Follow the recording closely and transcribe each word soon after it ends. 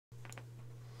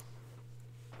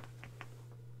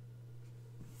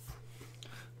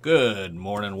Good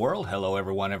morning, world. Hello,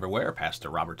 everyone, everywhere.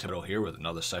 Pastor Robert Thibodeau here with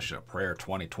another session of Prayer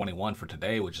 2021 for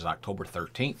today, which is October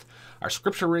 13th. Our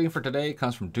scripture reading for today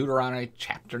comes from Deuteronomy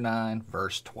chapter 9,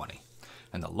 verse 20.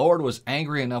 And the Lord was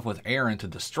angry enough with Aaron to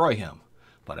destroy him,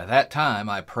 but at that time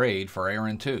I prayed for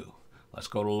Aaron too. Let's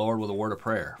go to the Lord with a word of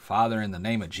prayer. Father, in the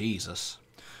name of Jesus,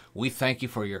 we thank you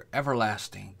for your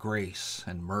everlasting grace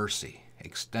and mercy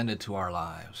extended to our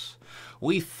lives.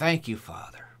 We thank you,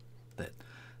 Father, that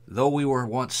though we were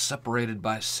once separated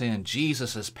by sin,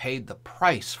 Jesus has paid the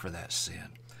price for that sin,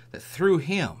 that through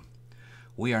him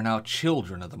we are now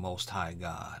children of the Most High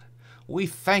God. We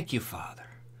thank you, Father,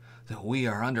 that we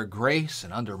are under grace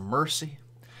and under mercy,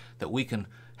 that we can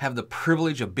have the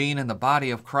privilege of being in the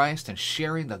body of Christ and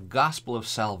sharing the gospel of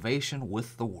salvation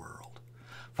with the world.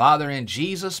 Father, in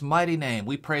Jesus' mighty name,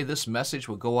 we pray this message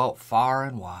would go out far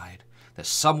and wide, that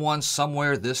someone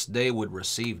somewhere this day would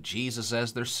receive Jesus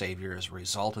as their Savior as a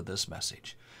result of this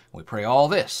message. We pray all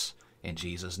this in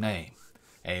Jesus' name.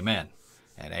 Amen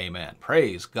and amen.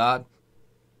 Praise God.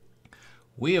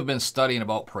 We have been studying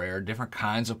about prayer, different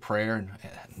kinds of prayer, and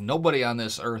nobody on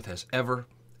this earth has ever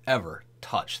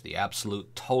touched the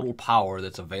absolute total power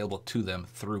that's available to them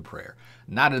through prayer.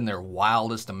 Not in their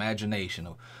wildest imagination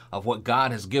of what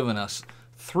God has given us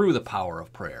through the power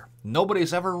of prayer.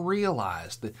 Nobody's ever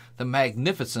realized the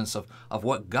magnificence of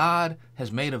what God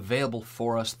has made available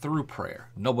for us through prayer.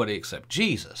 Nobody except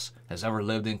Jesus has ever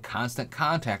lived in constant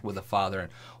contact with the Father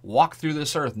and walked through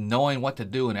this earth knowing what to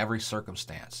do in every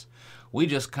circumstance. We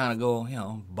just kind of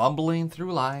go, bumbling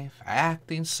through life,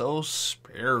 acting so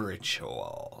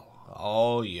spiritual.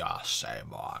 Oh, yes,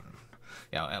 Simon.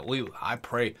 I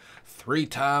pray 3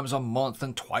 times a month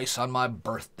and twice on my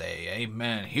birthday.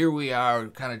 Amen. Here we are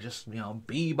kind of just,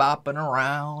 bebopping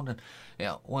around.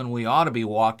 And, when we ought to be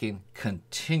walking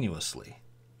continuously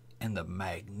in the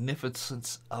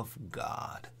magnificence of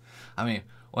God.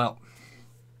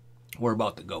 We're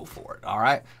about to go for it, all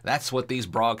right? That's what these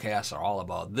broadcasts are all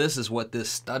about. This is what this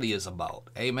study is about.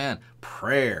 Amen.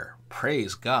 Prayer.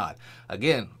 Praise God.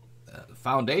 Again,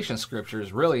 foundation scripture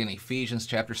is really in Ephesians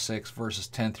chapter 6, verses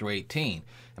 10 through 18.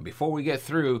 And before we get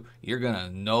through, you're going to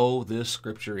know this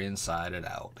scripture inside and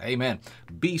out. Amen.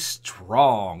 Be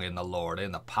strong in the Lord,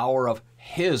 in the power of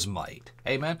his might.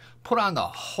 Amen. Put on the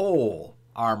whole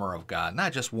armor of God,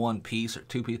 not just one piece or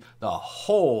 2 pieces, the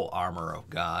whole armor of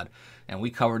God. And we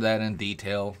covered that in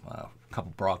detail a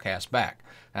couple broadcasts back.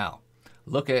 Now,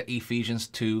 look at Ephesians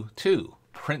 2:2.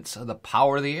 Prince of the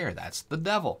power of the air. That's the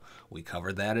devil. We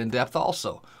covered that in depth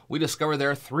also. We discovered there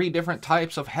are 3 different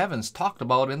types of heavens talked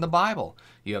about in the Bible.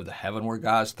 You have the heaven where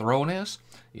God's throne is.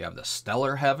 You have the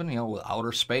stellar heaven, with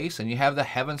outer space. And you have the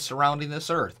heaven surrounding this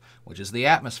earth, which is the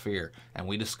atmosphere. And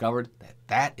we discovered that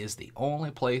that is the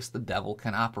only place the devil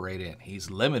can operate in.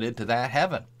 He's limited to that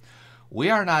heaven. We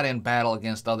are not in battle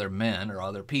against other men or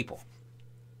other people.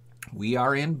 We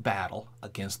are in battle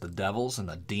against the devils and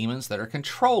the demons that are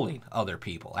controlling other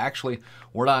people. Actually,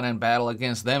 we're not in battle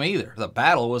against them either. The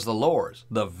battle was the Lord's.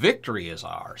 The victory is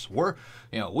ours.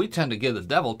 We tend to give the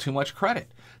devil too much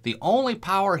credit. The only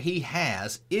power he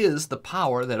has is the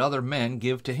power that other men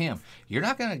give to him. You're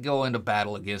not going to go into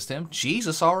battle against him.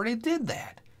 Jesus already did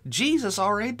that. Jesus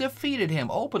already defeated him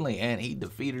openly, and he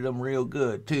defeated him real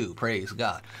good too. Praise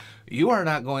God. You are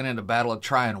not going into battle to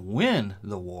try and win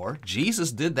the war.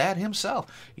 Jesus did that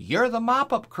himself. You're the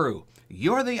mop-up crew.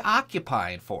 You're the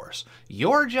occupying force.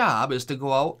 Your job is to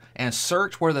go out and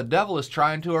search where the devil is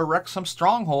trying to erect some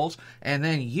strongholds and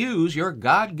then use your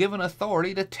God-given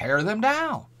authority to tear them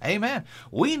down. Amen.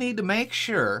 We need to make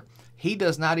sure he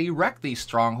does not erect these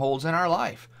strongholds in our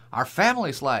life. Our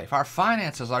family's life, our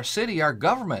finances, our city, our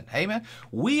government. Amen.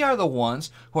 We are the ones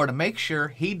who are to make sure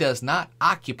he does not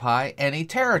occupy any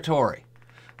territory.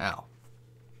 Now,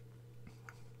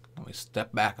 let me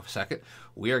step back a second.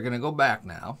 We are going to go back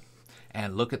now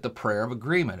and look at the prayer of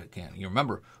agreement again. You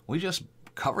remember, we just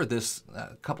covered this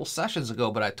a couple sessions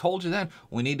ago, but I told you then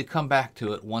we need to come back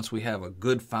to it once we have a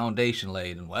good foundation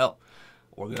laid. And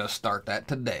we're going to start that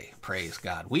today. Praise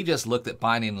God. We just looked at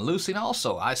binding and loosing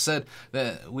also. I said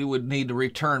that we would need to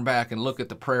return back and look at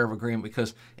the prayer of agreement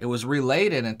because it was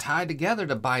related and tied together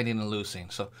to binding and loosing.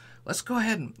 So let's go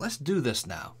ahead and let's do this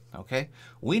now, okay?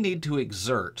 We need to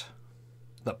exert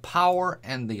the power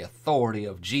and the authority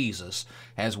of Jesus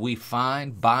as we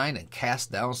find, bind, and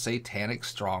cast down satanic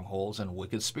strongholds and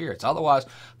wicked spirits. Otherwise,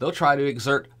 they'll try to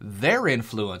exert their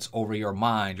influence over your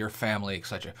mind, your family,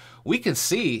 etc. We can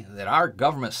see that our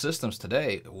government systems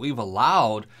today, we've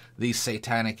allowed these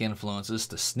satanic influences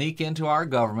to sneak into our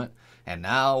government, and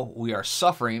now we are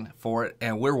suffering for it,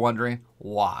 and we're wondering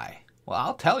why. Well,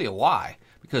 I'll tell you why.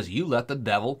 because you let the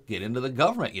devil get into the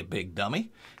government, you big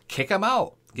dummy. Kick him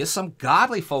out. Get some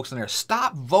godly folks in there.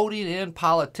 Stop voting in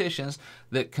politicians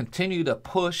that continue to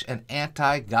push an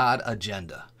anti-God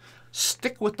agenda.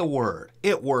 Stick with the word.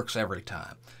 It works every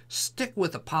time. Stick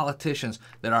with the politicians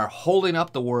that are holding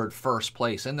up the word first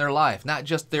place in their life, not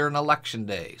just during election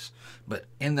days, but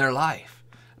in their life.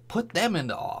 Put them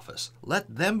into office.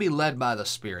 Let them be led by the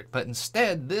Spirit. But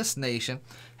instead, this nation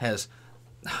has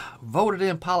voted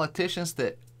in politicians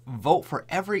that vote for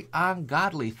every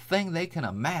ungodly thing they can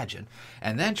imagine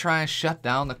and then try and shut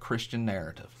down the Christian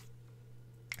narrative.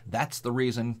 That's the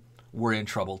reason we're in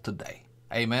trouble today.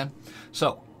 Amen?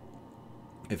 So,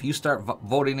 if you start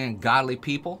voting in godly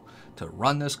people to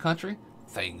run this country,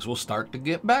 things will start to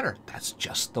get better. That's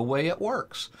just the way it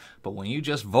works. But when you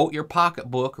just vote your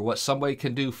pocketbook or what somebody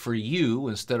can do for you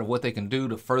instead of what they can do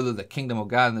to further the kingdom of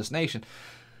God in this nation,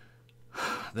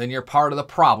 then you're part of the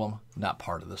problem, not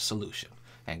part of the solution.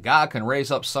 And God can raise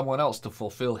up someone else to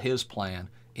fulfill his plan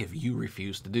if you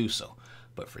refuse to do so.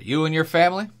 But for you and your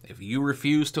family, if you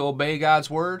refuse to obey God's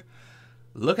word,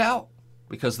 look out,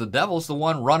 because the devil's the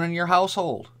one running your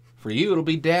household. For you, it'll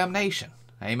be damnation.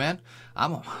 Amen?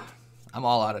 I'm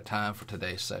all out of time for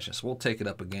today's session, so we'll take it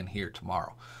up again here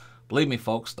tomorrow. Believe me,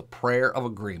 folks, the prayer of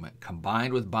agreement,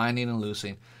 combined with binding and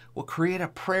loosing, will create a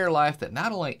prayer life that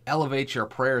not only elevates your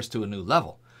prayers to a new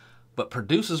level, but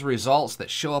produces results that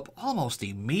show up almost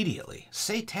immediately.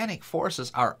 Satanic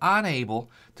forces are unable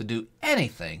to do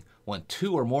anything when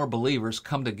two or more believers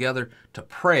come together to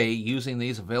pray using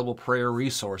these available prayer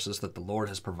resources that the Lord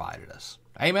has provided us.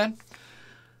 Amen?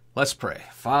 Let's pray.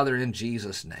 Father, in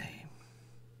Jesus' name,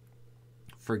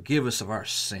 forgive us of our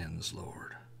sins,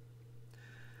 Lord.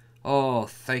 Oh,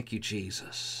 thank you,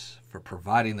 Jesus, for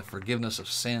providing the forgiveness of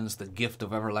sins, the gift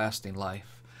of everlasting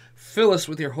life. Fill us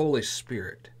with your Holy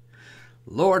Spirit.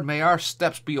 Lord, may our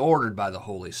steps be ordered by the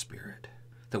Holy Spirit,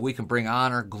 that we can bring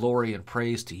honor, glory, and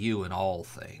praise to you in all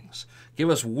things.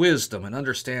 Give us wisdom and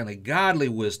understanding, godly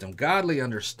wisdom, godly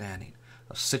understanding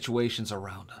of situations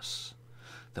around us,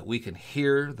 that we can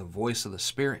hear the voice of the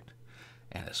Spirit.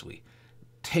 And as we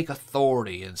take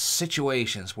authority in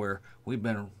situations where we've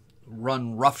been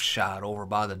run roughshod over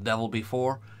by the devil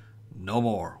before, no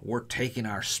more. We're taking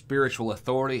our spiritual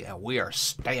authority and we are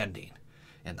standing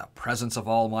in the presence of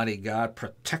Almighty God,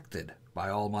 protected by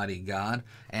Almighty God.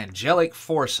 Angelic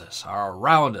forces are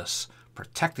around us,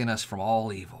 protecting us from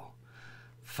all evil.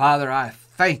 Father, I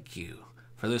thank you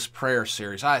for this prayer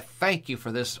series. I thank you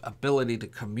for this ability to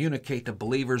communicate to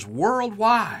believers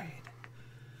worldwide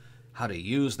how to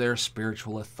use their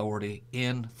spiritual authority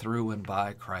in, through, and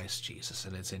by Christ Jesus.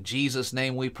 And it's in Jesus'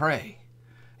 name we pray.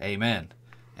 Amen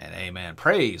and amen.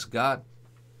 Praise God.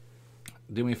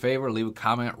 Do me a favor, leave a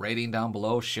comment, rating down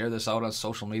below. Share this out on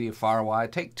social media far and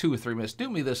wide. Take 2 or 3 minutes. Do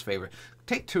me this favor.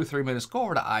 Take 2 or 3 minutes. Go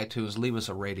over to iTunes. Leave us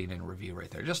a rating and review right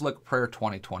there. Just look Prayer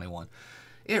 2021.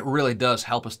 It really does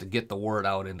help us to get the word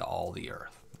out into all the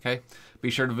earth. Okay?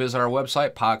 Be sure to visit our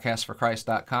website,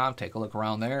 podcastforchrist.com. Take a look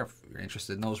around there. If you're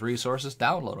interested in those resources,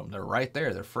 download them. They're right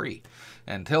there. They're free.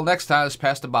 And until next time, this is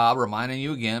Pastor Bob reminding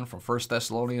you again from 1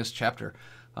 Thessalonians chapter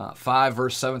 5,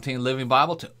 verse 17, Living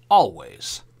Bible, to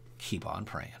always keep on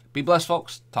praying. Be blessed,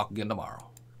 folks. Talk again tomorrow.